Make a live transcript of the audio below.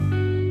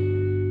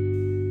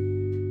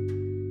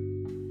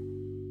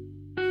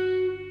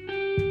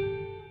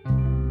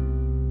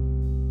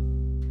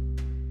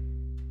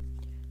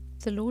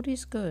The Lord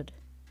is good,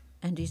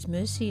 and His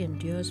mercy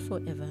endures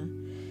forever.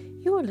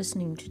 You are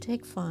listening to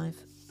Take 5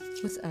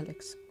 with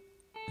Alex.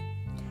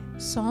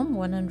 Psalm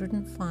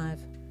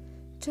 105.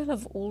 Tell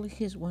of all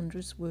His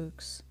wondrous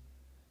works.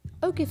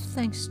 O give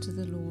thanks to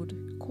the Lord,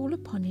 call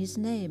upon His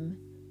name.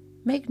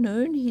 Make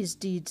known His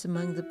deeds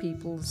among the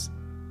peoples.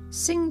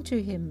 Sing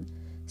to Him,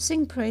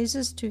 sing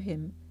praises to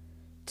Him.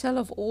 Tell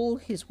of all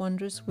His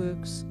wondrous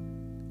works.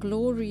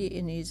 Glory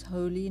in His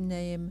holy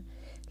name.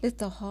 Let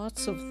the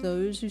hearts of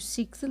those who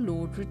seek the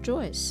Lord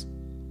rejoice.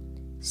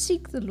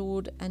 Seek the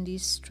Lord and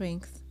His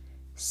strength.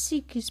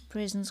 Seek His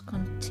presence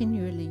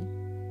continually.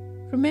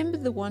 Remember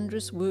the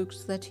wondrous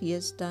works that He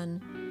has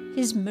done,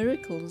 His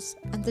miracles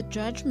and the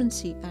judgments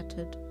He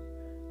uttered.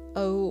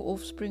 O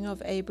offspring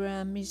of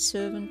Abraham, His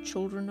servant,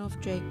 children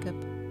of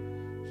Jacob,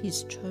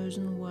 His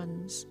chosen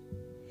ones.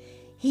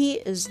 He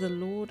is the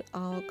Lord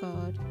our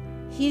God.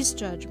 His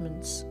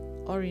judgments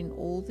are in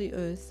all the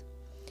earth.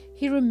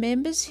 He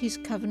remembers His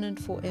covenant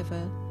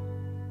forever,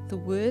 the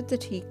word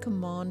that He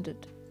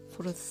commanded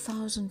for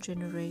 1,000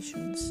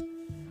 generations,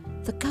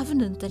 the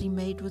covenant that He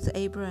made with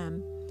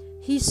Abraham,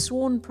 His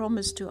sworn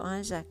promise to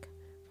Isaac,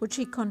 which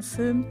He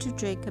confirmed to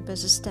Jacob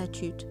as a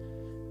statute,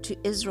 to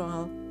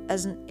Israel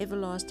as an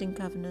everlasting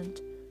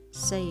covenant,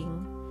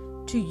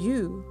 saying, To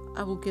you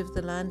I will give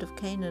the land of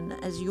Canaan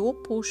as your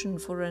portion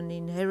for an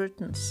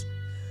inheritance.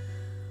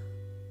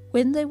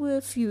 When they were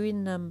few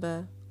in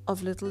number,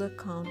 of little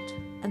account,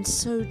 and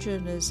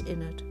sojourners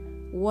in it,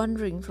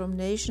 wandering from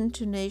nation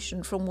to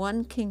nation, from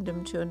one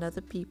kingdom to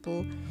another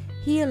people,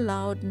 He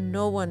allowed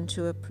no one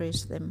to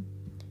oppress them.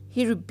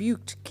 He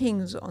rebuked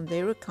kings on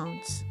their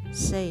accounts,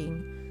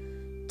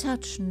 saying,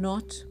 Touch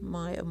not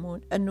my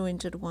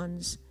anointed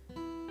ones,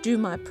 do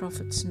my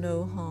prophets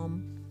no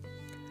harm.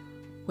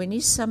 When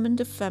He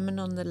summoned a famine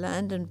on the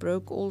land and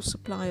broke all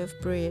supply of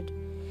bread,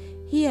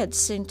 He had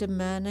sent a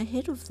man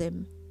ahead of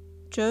them,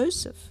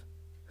 Joseph,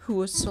 who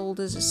was sold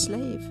as a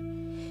slave.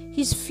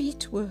 His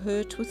feet were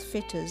hurt with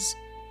fetters.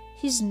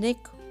 His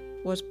neck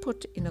was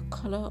put in a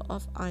collar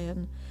of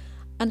iron,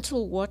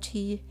 until what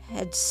He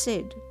had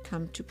said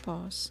come to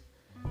pass.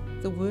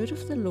 The word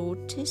of the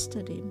Lord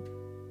tested Him.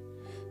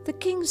 The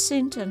king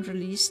sent and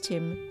released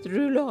him. The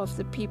ruler of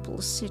the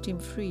people set him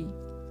free.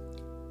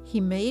 He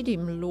made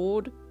him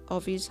lord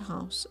of his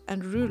house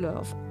and ruler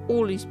of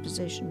all his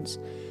possessions,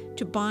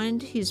 to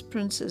bind his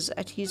princes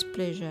at his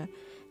pleasure,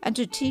 and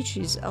to teach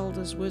his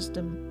elders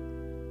wisdom.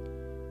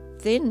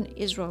 Then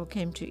Israel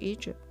came to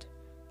Egypt.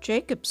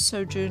 Jacob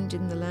sojourned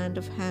in the land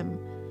of Ham.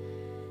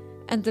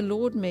 And the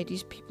Lord made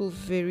His people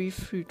very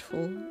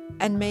fruitful,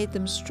 and made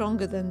them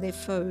stronger than their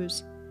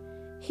foes.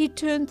 He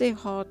turned their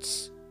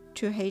hearts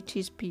to hate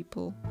His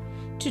people,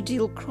 to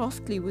deal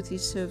craftily with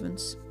His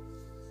servants.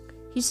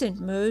 He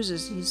sent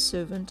Moses His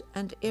servant,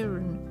 and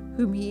Aaron,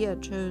 whom He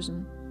had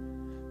chosen.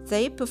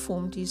 They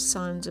performed His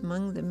signs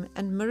among them,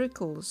 and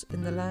miracles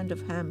in the land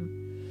of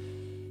Ham.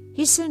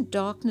 He sent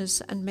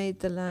darkness and made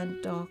the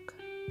land dark.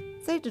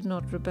 They did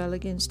not rebel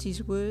against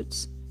His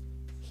words.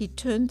 He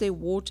turned their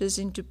waters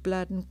into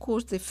blood and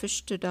caused their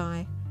fish to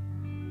die.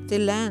 Their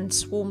land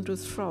swarmed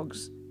with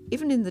frogs,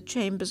 even in the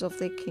chambers of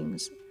their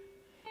kings.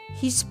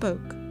 He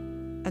spoke,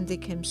 and there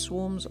came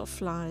swarms of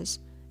flies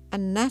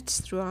and gnats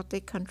throughout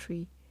their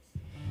country.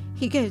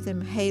 He gave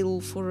them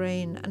hail for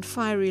rain and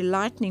fiery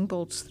lightning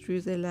bolts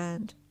through their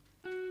land.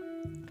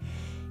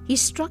 He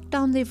struck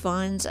down their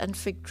vines and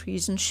fig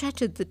trees and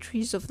shattered the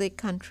trees of their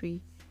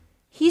country.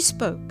 He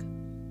spoke,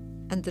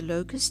 and the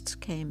locusts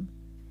came,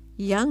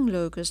 young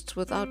locusts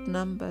without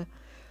number,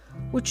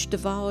 which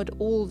devoured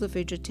all the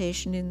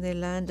vegetation in their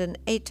land and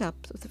ate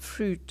up the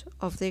fruit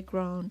of their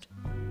ground.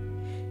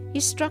 He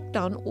struck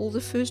down all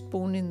the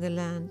firstborn in the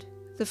land,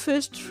 the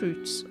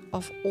firstfruits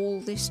of all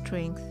their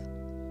strength.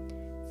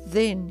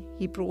 Then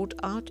He brought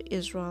out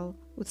Israel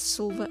with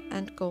silver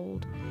and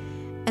gold,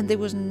 and there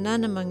was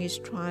none among His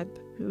tribe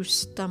who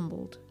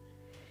stumbled.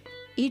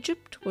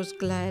 Egypt was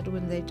glad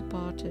when they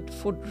departed,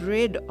 for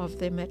dread of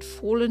them had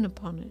fallen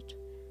upon it.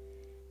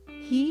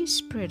 He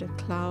spread a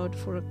cloud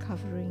for a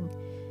covering,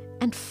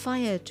 and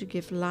fire to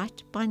give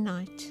light by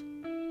night.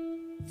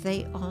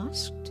 They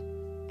asked,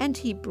 and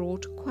He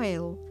brought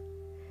quail,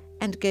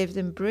 and gave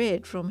them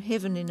bread from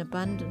heaven in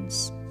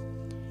abundance.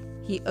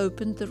 He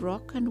opened the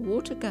rock, and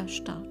water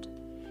gushed out.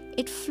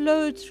 It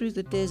flowed through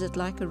the desert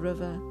like a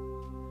river,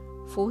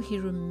 for He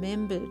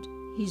remembered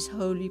His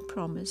holy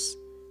promise,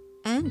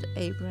 and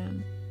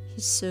Abraham,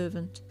 His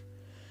servant.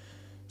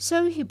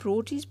 So He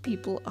brought His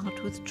people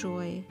out with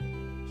joy,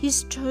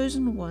 His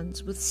chosen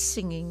ones with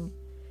singing.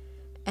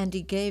 And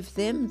He gave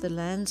them the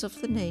lands of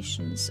the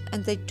nations,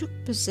 and they took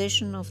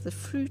possession of the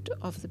fruit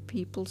of the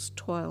people's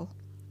toil,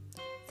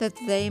 that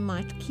they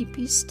might keep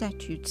His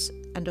statutes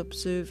and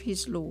observe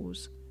His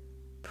laws.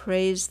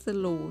 Praise the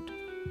Lord.